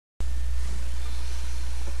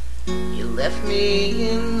You left me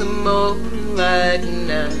in the morning light,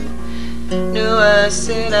 and I knew I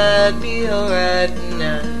said I'd be alright, and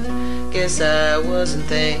I guess I wasn't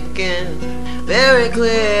thinking very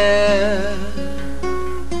clear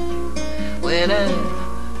when I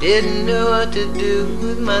didn't know what to do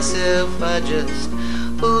with myself. I just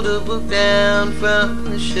pulled a book down from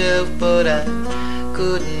the shelf, but I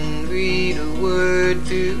couldn't read a word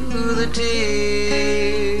through the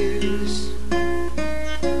tears.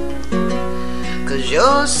 'Cause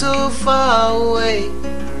you're so far away,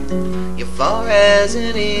 you're far as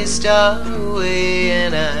any star away,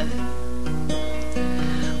 and I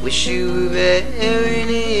wish you were very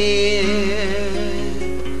near.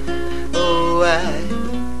 Oh, I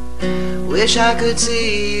wish I could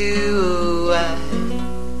see you. Oh,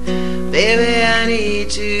 baby, I need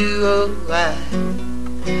to. Oh, I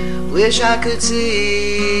wish I could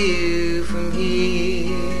see you from here.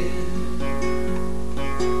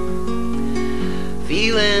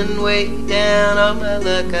 Feeling way down on my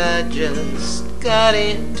luck, I just got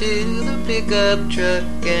into the pickup truck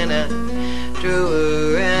and I drove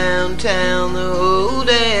around town the whole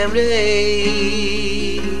damn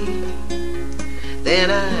day. Then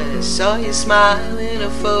I saw you smile in a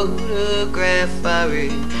photograph. I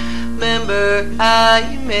remember how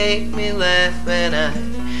you make me laugh, and I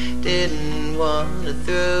didn't want to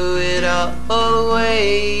throw it all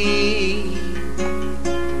away.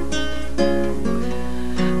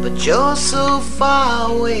 But you're so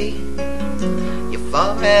far away, you're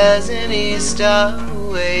far as any star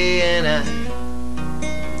away, and I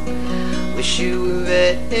wish you were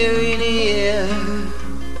very near.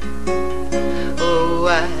 Oh,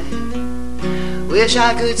 I wish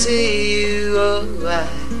I could see you. Oh,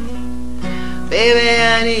 baby,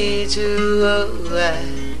 I need to. Oh, I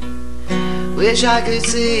wish I could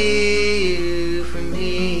see you from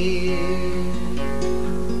here.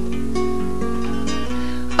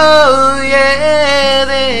 Oh, yeah,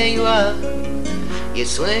 there you are. You're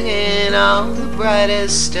swinging on the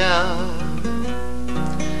brightest star.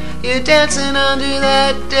 You're dancing under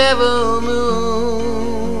that devil moon.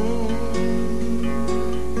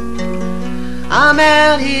 I'm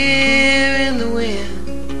out here in the wind,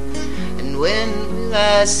 and when will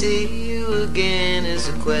I see you again is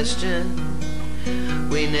a question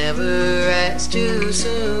we never asked too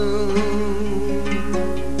soon.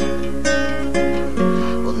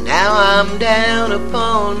 Well, now I'm down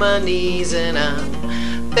upon my knees and I'm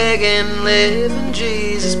begging, living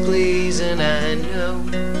Jesus, please, and I know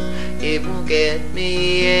it won't get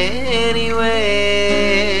me anywhere.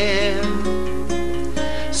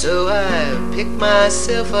 So I pick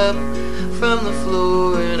myself up from the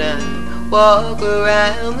floor and I walk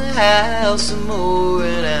around the house some more,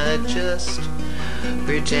 and I just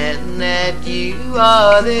pretend that you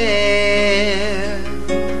are there.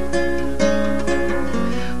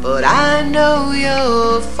 But I know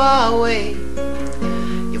you're far away,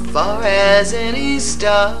 you're far as any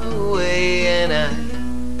star away, and I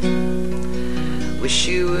wish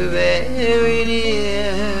you were very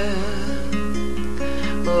near.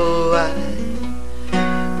 Oh, I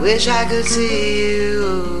wish I could see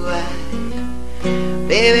you. Oh,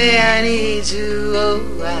 baby, I need to. Oh,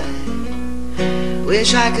 I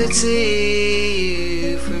wish I could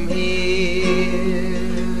see you from here.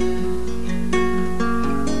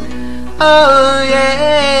 Oh,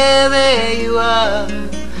 yeah, there you are,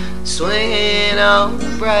 swinging on the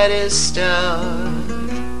brightest star,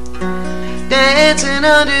 dancing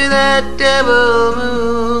under that devil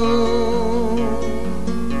moon.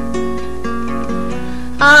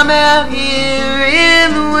 I'm out here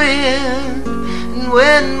in the wind, and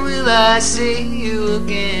when will I see you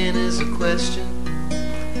again is a question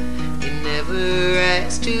you never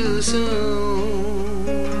asked too soon.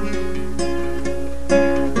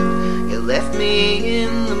 You left me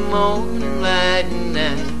in the morning light, and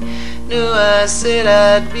I knew I said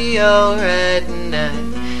I'd be alright, and I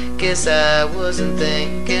guess I wasn't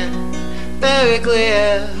thinking very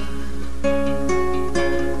clear.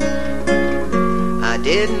 I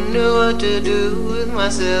didn't know what to do with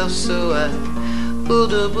myself, so I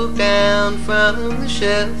pulled a book down from the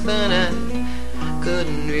shelf, and I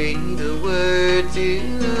couldn't read a word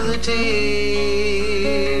through the tears.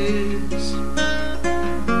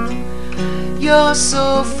 You're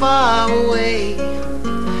so far away,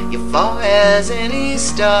 you're far as any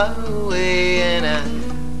star away, and I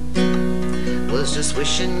was just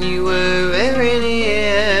wishing you were very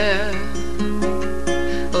near.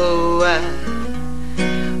 Oh, I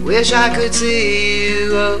wish I could see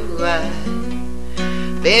you. Oh,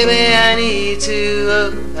 baby, I need to.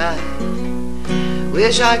 Oh, I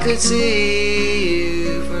wish I could see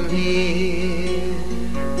you from here.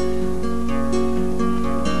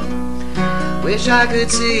 wish I could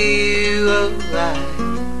see you, oh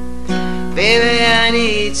baby, I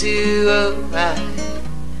need to, oh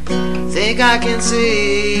I think I can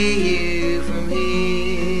see you from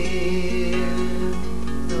here.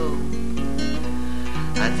 Oh,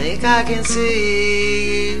 I think I can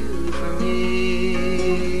see you